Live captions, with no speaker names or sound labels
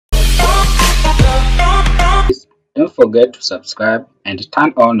Don't forget to subscribe and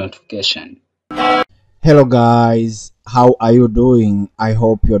turn on notification. Hello guys, how are you doing? I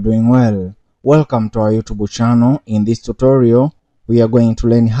hope you're doing well. Welcome to our YouTube channel. In this tutorial, we are going to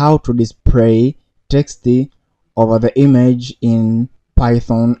learn how to display text over the image in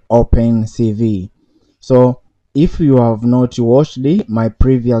Python OpenCv. So if you have not watched my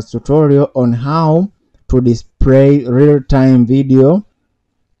previous tutorial on how to display real-time video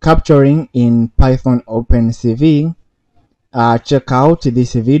capturing in Python OpenCv, check out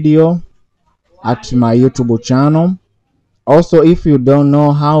this video at my YouTube channel. Also, if you don't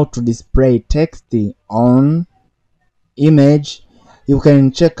know how to display text on image, you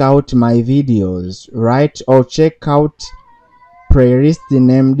can check out my videos, right? Or check out playlist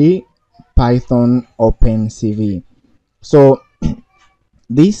named Python OpenCv. So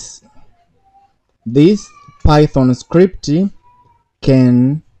this Python script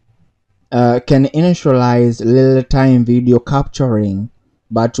can initialize real-time video capturing,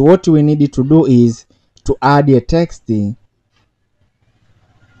 but what we need to do is to add a text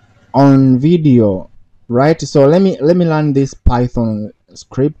on video, right? So let me learn this Python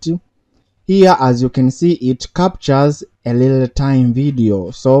script. Here, as you can see, it captures a real-time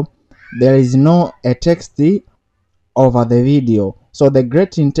video, so there is no text over the video. So the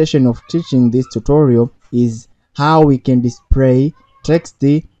great intention of teaching this tutorial is how we can display text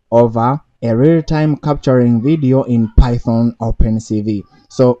over a real-time capturing video in Python OpenCv.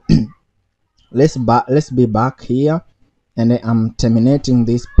 So let's be back here, and I'm terminating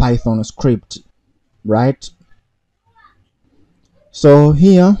this Python script, right? So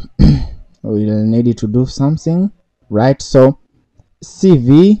here we'll need to do something, right? So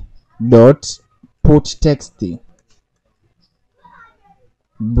cv dot put text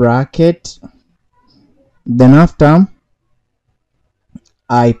bracket, then after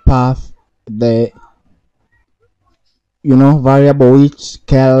I path the variable which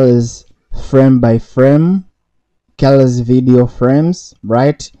calls frame by frame, calls video frames,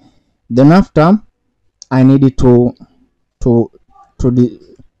 right? Then after I need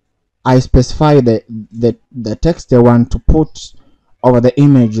I specify the text I want to put over the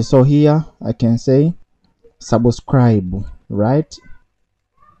image. So here I can say subscribe, right?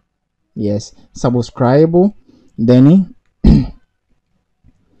 Yes, subscribe. Then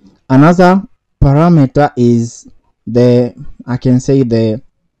another parameter is I can say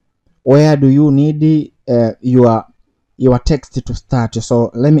where do you need your text to start.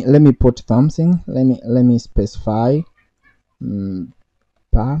 So let me put something. Let me specify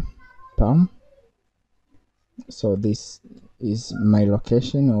pam. So this is my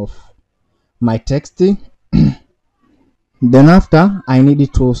location of my text. Then after I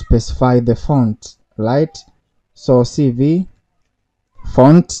need to specify the font, right? So cv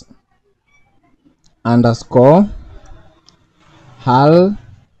font underscore hal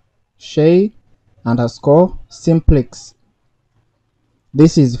shay underscore simplex.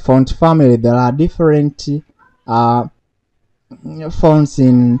 This is font family. There are different fonts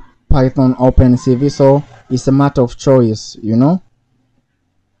in Python OpenCv, so it's a matter of choice,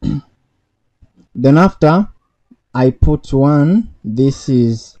 Then after I put one, this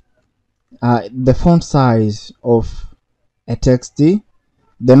is the font size of a text.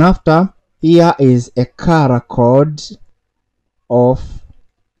 Then after, here is a color code of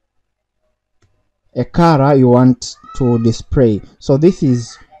a color you want to display. So this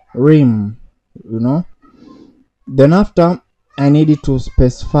is rim, Then after I need to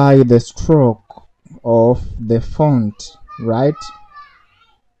specify the stroke of the font, right?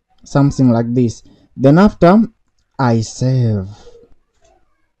 Something like this. Then after I save,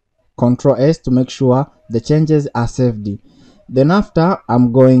 Ctrl S to make sure the changes are saved. Then after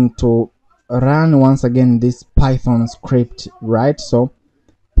I'm going to run once again this Python script, right? So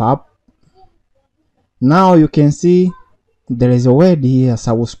pop. Now you can see there is a word here,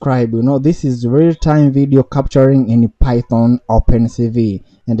 subscribe. This is real-time video capturing in Python OpenCv,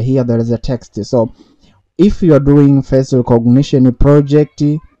 and here there is a text. So if you are doing face recognition project,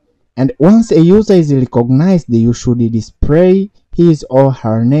 and once a user is recognized, you should display his or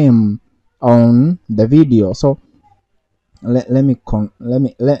her name on the video. So let me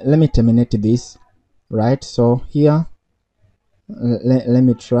terminate this, right? So here let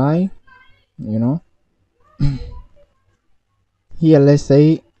me try, here let's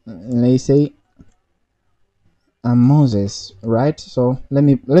say I'm Moses, right? So let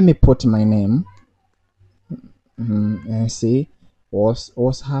me put my name and see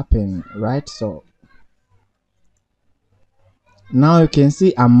what's happening, right? So now you can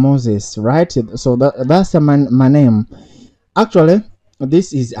see I'm Moses, right? So that's my name. Actually,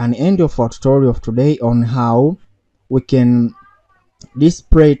 this is an end of our tutorial of today on how we can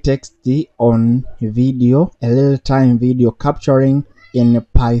display text on video, a real-time video capturing in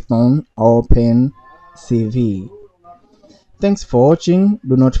Python OpenCv. Thanks for watching.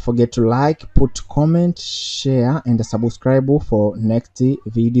 Do not forget to like, put comment, share and subscribe for next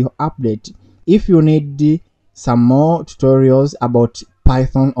video update. If you need some more tutorials about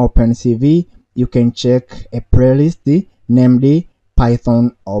Python OpenCv, you can check a playlist named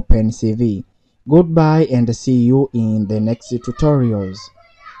Python OpenCv. Goodbye and see you in the next tutorials.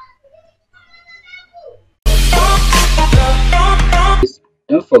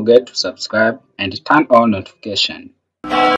 Don't forget to subscribe and turn on notification.